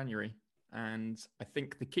 2nd of January, and I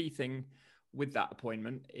think the key thing with that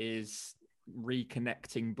appointment is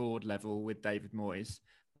reconnecting board level with David Moyes.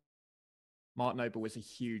 Mark Noble was a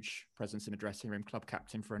huge presence in the dressing room, club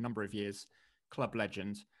captain for a number of years, club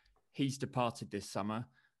legend. He's departed this summer.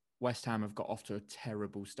 West Ham have got off to a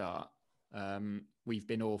terrible start. We've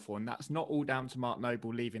been awful, and that's not all down to Mark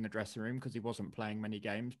Noble leaving the dressing room because he wasn't playing many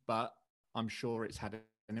games, but I'm sure it's had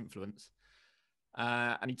an influence.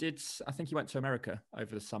 And I think he went to America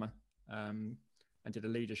over the summer and did a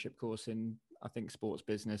leadership course in, I think, sports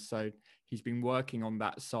business. So he's been working on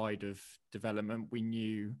that side of development. We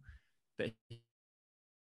knew that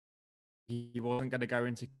he wasn't going to go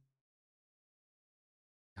into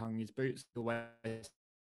hung his boots away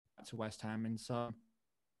to West Ham in some,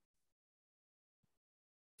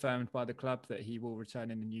 confirmed by the club that he will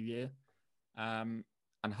return in the new year, and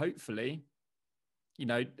hopefully,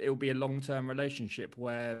 it'll be a long-term relationship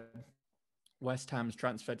where West Ham's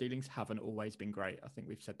transfer dealings haven't always been great. I think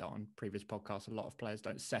we've said that on previous podcasts. A lot of players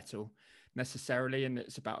don't settle necessarily, and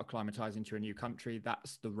it's about acclimatizing to a new country.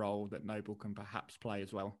 That's the role that Noble can perhaps play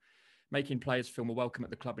as well. Making players feel more welcome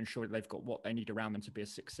at the club, ensure that they've got what they need around them to be a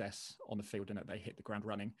success on the field and that they hit the ground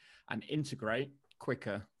running, and integrate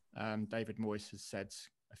quicker David Moyes has said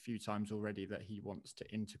a few times already that he wants to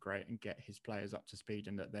integrate and get his players up to speed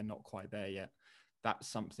and that they're not quite there yet. That's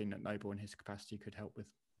something that Noble in his capacity could help with.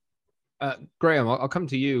 Graham, I'll come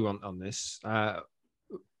to you on this.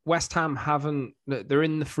 West Ham they're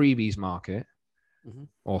in the freebies market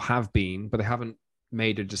or have been, but they haven't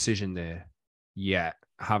made a decision there yet,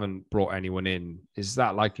 haven't brought anyone in. Is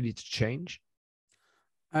that likely to change?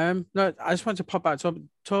 No, I just want to pop out.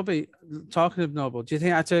 Toby, talking of Noble, do you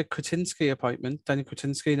think that's a Kretinsky appointment? Danny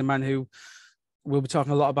Kretinsky, the man who we'll be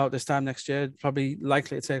talking a lot about this time next year, probably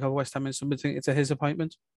likely to take over West Ham, and somebody think it's his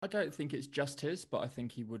appointment? I don't think it's just his, but I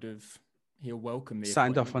think he'll welcome the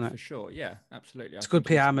signed off on it for sure. Yeah, absolutely. It's a good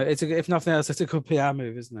PR move. If nothing else, it's a good PR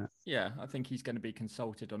move, isn't it? Yeah, I think he's going to be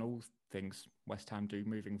consulted on all things West Ham do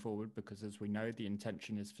moving forward, because as we know, the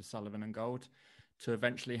intention is for Sullivan and Gold to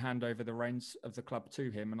eventually hand over the reins of the club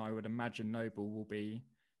to him. And I would imagine Noble will be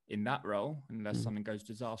in that role unless something goes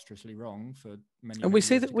disastrously wrong for many. And we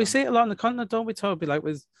see it a lot on the continent, don't we, Toby? Like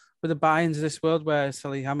with the Bayerns of this world, where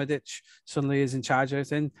Salihamidzic suddenly is in charge of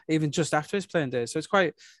everything, even just after his playing days. So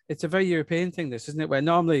it's a very European thing, this, isn't it? Where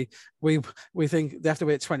normally we think they have to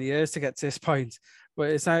wait 20 years to get to this point,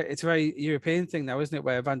 but it's a very European thing now, isn't it?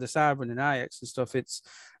 Where Van der Sar running Ajax and stuff.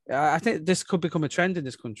 I think this could become a trend in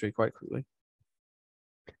this country quite quickly.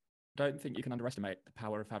 I don't think you can underestimate the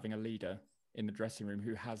power of having a leader in the dressing room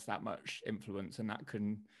who has that much influence, and that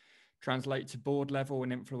can translate to board level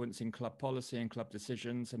and influencing club policy and club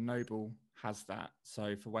decisions. And Noble has that.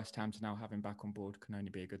 So for West Ham to now have him back on board can only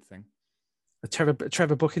be a good thing. A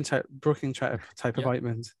Trevor Booking type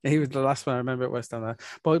appointment. He was the last one I remember at West Ham there.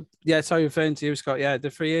 But yeah, sorry, referring to you, Scott. Yeah, the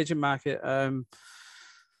free agent market.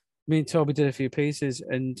 Me and Toby did a few pieces,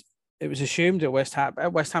 and it was assumed at West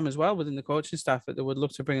Ham as well, within the coaching staff, that they would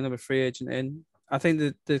look to bring another free agent in. I think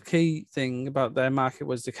that the key thing about their market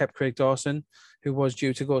was they kept Craig Dawson, who was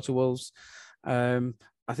due to go to Wolves. I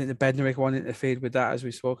think the Bednarik one interfered with that, as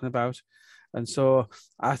we've spoken about. And so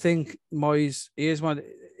I think Moyes, he is one.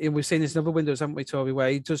 We've seen this in other windows, haven't we, Toby, where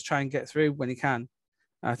he does try and get through when he can.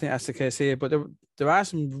 I think that's the case here. But there are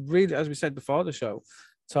some really, as we said before the show,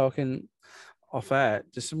 talking off air,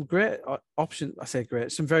 there's some great options. I say great,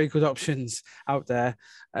 some very good options out there.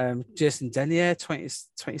 Jason Denier,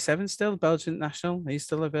 27 still, Belgian national. He's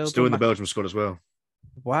still available. Still in the Belgium squad as well.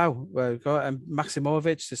 Wow. Well, we've got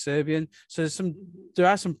Maximovic, the Serbian. So there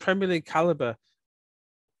are some Premier League caliber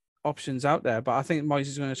options out there, but I think Moyes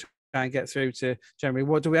is going to try and get through to January.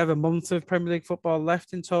 What, do we have a month of Premier League football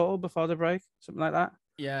left in total before the break? Something like that?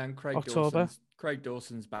 Yeah, and Craig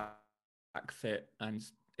Dawson's back fit, and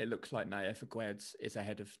it looks like Naif Aguerd is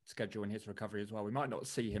ahead of schedule in his recovery as well. We might not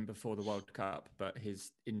see him before the World Cup, but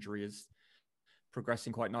his injury is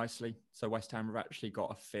progressing quite nicely. So West Ham have actually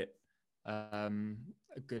got a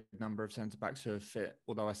good number of centre-backs who are fit.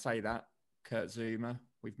 Although I say that, Kurt Zuma,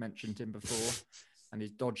 we've mentioned him before, and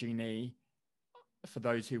his dodgy knee. For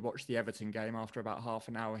those who watched the Everton game, after about half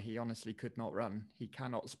an hour, he honestly could not run. He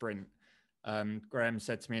cannot sprint. Graham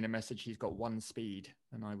said to me in a message, he's got one speed,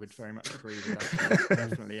 and I would very much agree with that.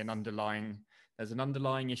 Definitely there's an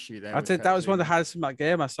underlying issue there. I think that was one of the highlights from that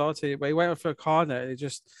game I saw too, where he went up for a corner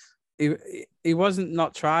and he wasn't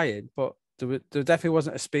not trying, but there definitely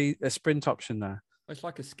wasn't a sprint option there. It's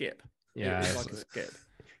like a skip. Yeah, it's like a skip.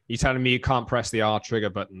 You're telling me you can't press the R trigger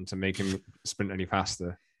button to make him sprint any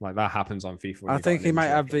faster? Like that happens on FIFA. I think he might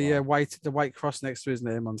have the white cross next to his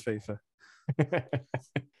name on FIFA.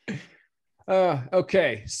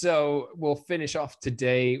 Okay, so we'll finish off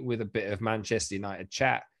today with a bit of Manchester United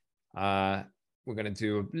chat. We're going to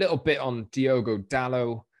do a little bit on Diogo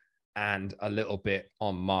Dalot and a little bit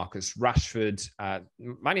on Marcus Rashford.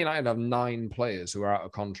 Man United have 9 players who are out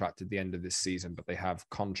of contract at the end of this season, but they have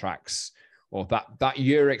contracts, or that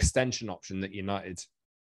year extension option that United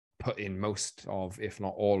put in most of, if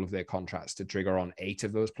not all of their contracts to trigger on 8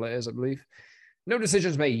 of those players, I believe. No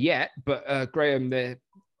decisions made yet, but Graham,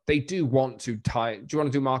 they do want to tie. Do you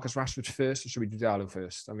want to do Marcus Rashford first, or should we do Dalot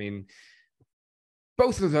first? I mean,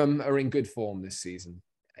 both of them are in good form this season,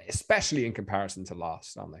 especially in comparison to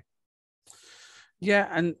last, aren't they? Yeah,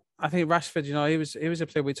 and I think Rashford, he was a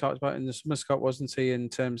player we talked about in the summer, Scott, wasn't he? In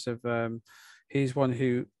terms of he's one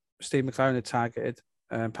who Steve McLaren had targeted,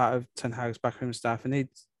 part of Ten Hag's backroom staff, and he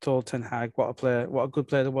told Ten Hag what a good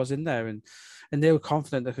player there was in there, and they were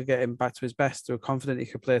confident they could get him back to his best. They were confident he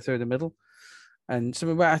could play through the middle. And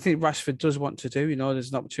something where I think Rashford does want to do,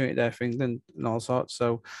 there's an opportunity there for England and all sorts.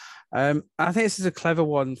 So I think this is a clever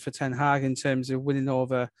one for Ten Hag in terms of winning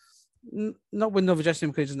over, not winning over dressing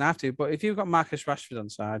room because he doesn't have to, but if you've got Marcus Rashford on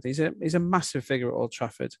side, he's a massive figure at Old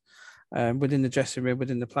Trafford. within the dressing room,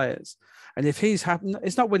 within the players. And if he's happy,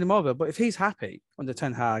 it's not winning them over, but if he's happy under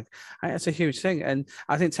Ten Hag, I think that's a huge thing. And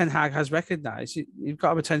I think Ten Hag has recognised you've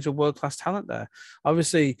got a potential world-class talent there.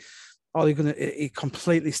 Obviously, he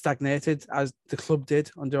completely stagnated as the club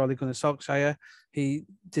did under Ole Gunnar Solskjaer. He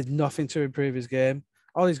did nothing to improve his game.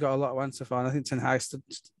 Ollie's got a lot to answer for, and I think Ten Hag's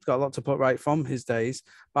got a lot to put right from his days.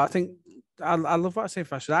 But I think I love what I say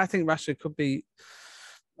for Rashford. I think Rashford could be,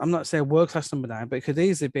 I'm not saying world-class number 9, but it could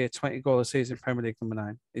easily be a 20-goal a season Premier League number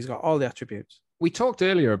 9. He's got all the attributes. We talked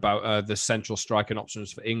earlier about the central striking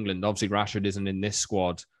options for England. Obviously, Rashford isn't in this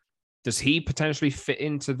squad. Does he potentially fit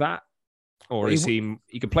into that? Or is he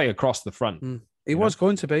could play across the front? He was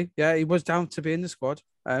going to be. Yeah, he was down to be in the squad.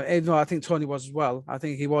 Even though I think Tony was as well. I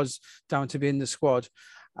think he was down to be in the squad.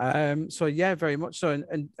 So, yeah, very much so.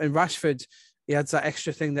 And Rashford, he adds that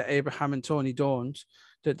extra thing that Abraham and Tony don't,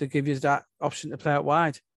 that they give you that option to play out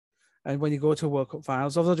wide. And when you go to World Cup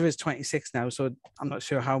finals, although there is 26 now, so I'm not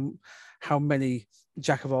sure how many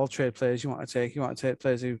jack of all trade players you want to take. You want to take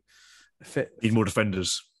players who fit. Need more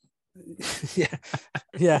defenders.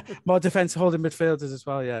 yeah, more defense holding midfielders as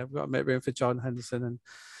well. Yeah, we've got to make room for John Henderson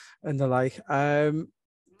and the like.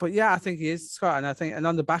 But yeah, I think he is, Scott, and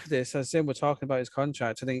on the back of this, as we're talking about his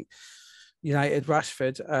contract, I think United,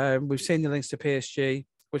 Rashford, we've seen the links to PSG,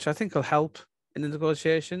 which I think will help in the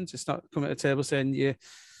negotiations. It's not coming to the table saying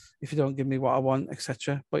if you don't give me what I want,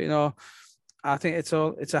 etc. But I think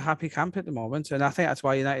it's a happy camp at the moment, and I think that's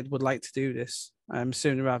why United would like to do this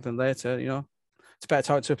sooner rather than later. It's better to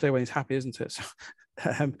talk to a player when he's happy, isn't it? So,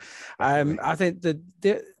 I think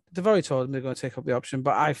they've already told him they're going to take up the option,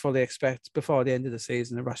 but I fully expect before the end of the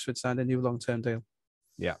season that Rashford signed a new long-term deal.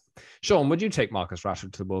 Yeah. Sean, would you take Marcus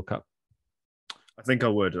Rashford to the World Cup? I think I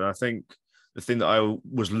would. And I think the thing that I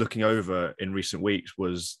was looking over in recent weeks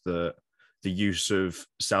was the use of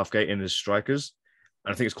Southgate in his strikers.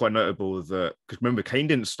 And I think it's quite notable that, because remember, Kane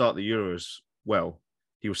didn't start the Euros well.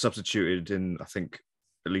 He was substituted in, I think,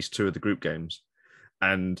 at least 2 of the group games.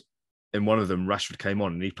 And in one of them, Rashford came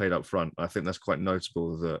on and he played up front. I think that's quite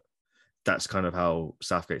notable that that's kind of how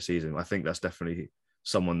Southgate sees him. I think that's definitely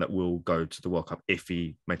someone that will go to the World Cup if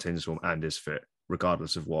he maintains his form and is fit,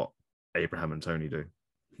 regardless of what Abraham and Tony do.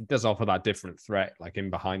 He does offer that different threat, like in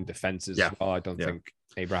behind defenses as well. I don't think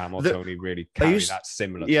Abraham or Tony really carry that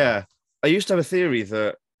similar. Yeah. I used to have a theory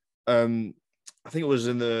that I think it was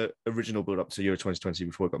in the original build-up to Euro 2020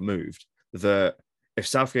 before it got moved, that if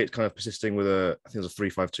Southgate's kind of persisting with I think it was a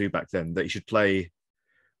 3-5-2 back then, that he should play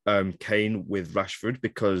Kane with Rashford,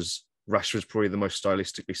 because Rashford's probably the most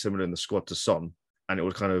stylistically similar in the squad to Son, and it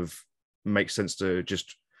would kind of make sense to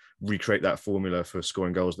just recreate that formula for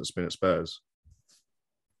scoring goals that's been at Spurs.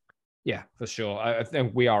 Yeah, for sure. I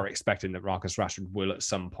think we are expecting that Marcus Rashford will at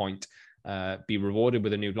some point be rewarded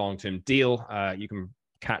with a new long-term deal. You can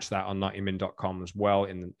catch that on 90min.com as well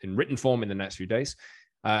in written form in the next few days.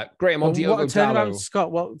 Graham, on Diogo what a turnaround, Dalot.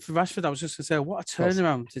 Scott. For Rashford, I was just going to say, what a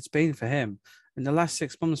turnaround it's been for him in the last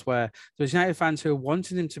 6 months, where there's United fans who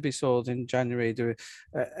wanted him to be sold in January,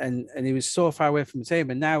 and he was so far away from the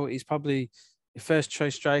team, and now he's probably the first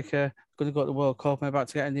choice striker, going to go to the World Cup and about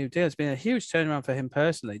to get a new deal. It's been a huge turnaround for him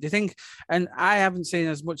personally. Do you think? And I haven't seen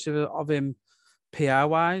as much of him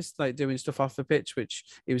PR-wise, like doing stuff off the pitch, which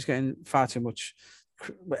he was getting far too much.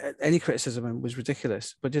 Any criticism was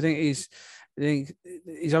ridiculous. But do you think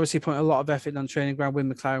he's obviously putting a lot of effort on training ground with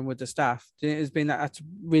McLaren, with the staff? Do you think that's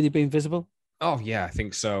really been visible? Oh yeah, I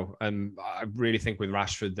think so. And I really think with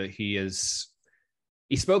Rashford that he's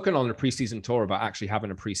spoken on a preseason tour about actually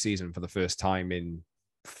having a preseason for the first time in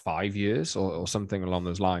 5 years or something along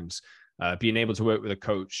those lines. Being able to work with a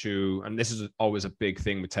coach who, and this is always a big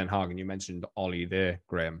thing with Ten Hag, and you mentioned Ollie there,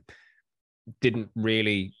 Graham, didn't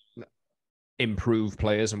really improve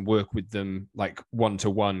players and work with them like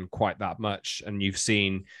one-to-one quite that much. And you've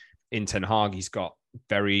seen in Ten Hag, he's got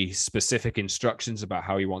very specific instructions about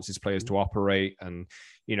how he wants his players to operate. And,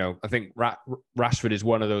 I think Rashford is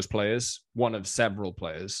one of those players, one of several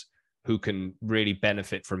players who can really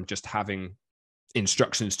benefit from just having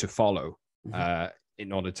instructions to follow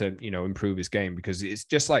in order to, improve his game. Because it's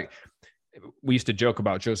just like, we used to joke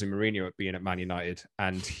about Jose Mourinho being at Man United,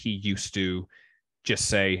 and he used to just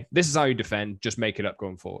say, this is how you defend, just make it up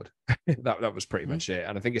going forward. that was pretty much it.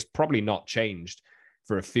 And I think it's probably not changed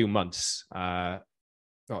for a few months, a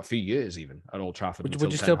few years even, at Old Trafford.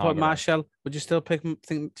 Would you still put Martial? Would you still do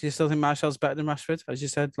you still think Martial's better than Rashford, as you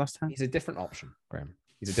said last time? He's a different option, Graham.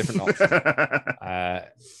 He's a different option.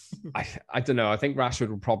 I don't know. I think Rashford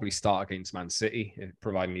will probably start against Man City,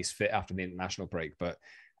 providing he's fit after the international break. But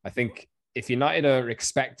I think if United are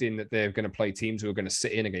expecting that they're going to play teams who are going to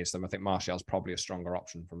sit in against them, I think Martial's probably a stronger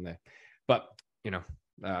option from there. But,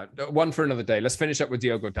 One for another day. Let's finish up with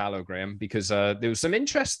Diogo Dalot, Graham, because there was some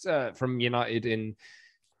interest from United in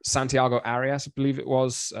Santiago Arias, I believe it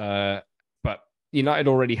was. But United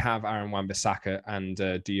already have Aaron Wan-Bissaka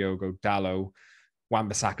and Diogo Dalot.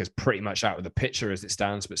 Wan-Bissaka's pretty much out of the picture as it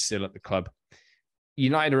stands, but still at the club.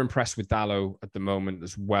 United are impressed with Dalot at the moment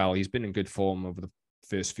as well. He's been in good form over the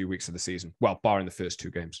first few weeks of the season. Well, barring the first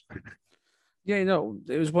 2 games. Yeah,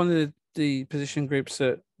 it was one of the position groups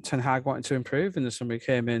that Ten Hag wanted to improve in the summer. He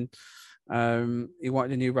came in. He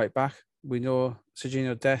wanted a new right back. We know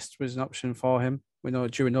Serginho Dest was an option for him. We know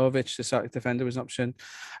Juranovic, the Celtic defender, was an option.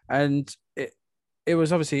 And it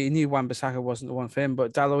was obviously, he knew Wan-Bissaka wasn't the one for him,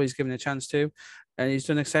 but Dalot he's given a chance to. And he's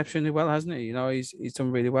done exceptionally well, hasn't he? He's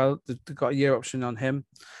done really well. They've got a year option on him.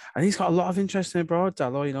 And he's got a lot of interest in abroad,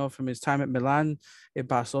 Dalot, from his time at Milan, in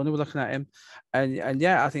Barcelona, we're looking at him. And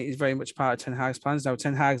yeah, I think he's very much part of Ten Hag's plans. Now,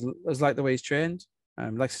 Ten Hag has liked the way he's trained,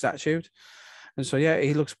 likes his attitude. And so, yeah,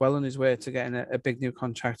 he looks well on his way to getting a big new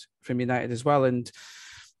contract from United as well. And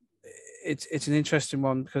it's an interesting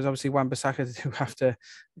one because obviously Wan-Bissaka do have to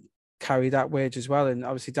carry that wage as well, and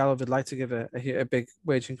obviously Dalot would like to give a big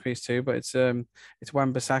wage increase too, but it's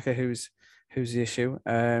Wan-Bissaka who's the issue.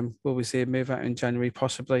 Will we see him move out in January?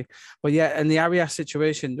 Possibly. But yeah, in the Arias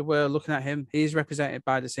situation, we're looking at him. He's represented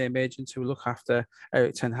by the same agents who look after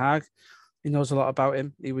Erik Ten Hag. He knows a lot about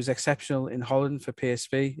him. He was exceptional in Holland for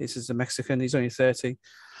PSV. This is a Mexican. He's only 30.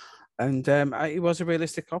 And he was a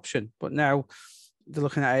realistic option. But now they're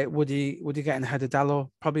looking at it. Would he get in ahead of Dalot?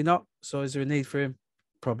 Probably not. So is there a need for him?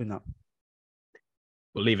 Probably not.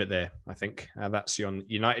 We'll leave it there, I think. That's your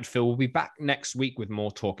United Phil. We'll be back next week with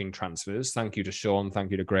more talking transfers. Thank you to Sean.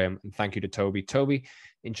 Thank you to Graham. And thank you to Toby. Toby,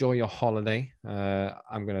 enjoy your holiday.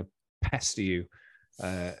 I'm going to pester you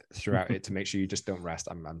throughout it to make sure you just don't rest.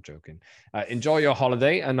 I'm joking. Enjoy your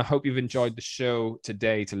holiday. And I hope you've enjoyed the show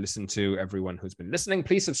today. To listen to everyone who's been listening,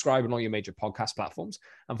 please subscribe on all your major podcast platforms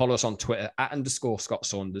and follow us on Twitter @_Scott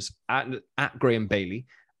Saunders, at Graham Bailey,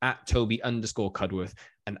 at Toby_Cudworth,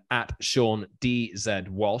 and at Sean DZ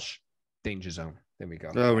Walsh. Danger Zone. There we go.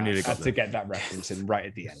 Oh, we nearly got to get that reference in right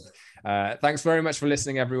at the end. Thanks very much for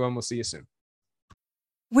listening, everyone. We'll see you soon.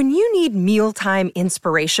 When you need mealtime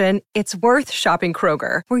inspiration, it's worth shopping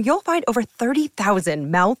Kroger, where you'll find over 30,000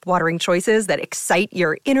 mouth-watering choices that excite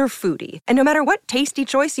your inner foodie. And no matter what tasty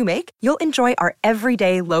choice you make, you'll enjoy our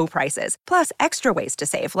everyday low prices, plus extra ways to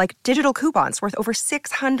save, like digital coupons worth over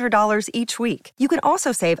 $600 each week. You can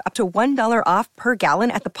also save up to $1 off per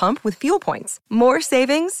gallon at the pump with fuel points. More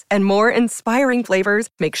savings and more inspiring flavors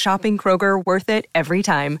make shopping Kroger worth it every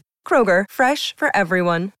time. Kroger, fresh for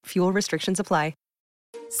everyone. Fuel restrictions apply.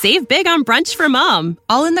 Save big on brunch for mom,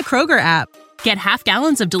 all in the Kroger app. Get half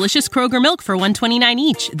gallons of delicious Kroger milk for $1.29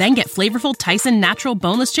 each. Then get flavorful Tyson natural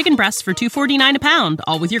boneless chicken breasts for $2.49 a pound,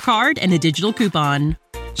 all with your card and a digital coupon.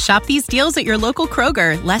 Shop these deals at your local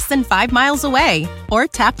Kroger, less than 5 miles away. Or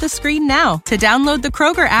tap the screen now to download the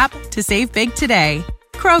Kroger app to save big today.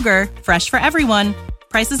 Kroger, fresh for everyone.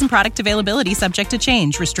 Prices and product availability subject to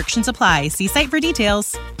change. Restrictions apply. See site for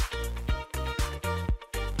details.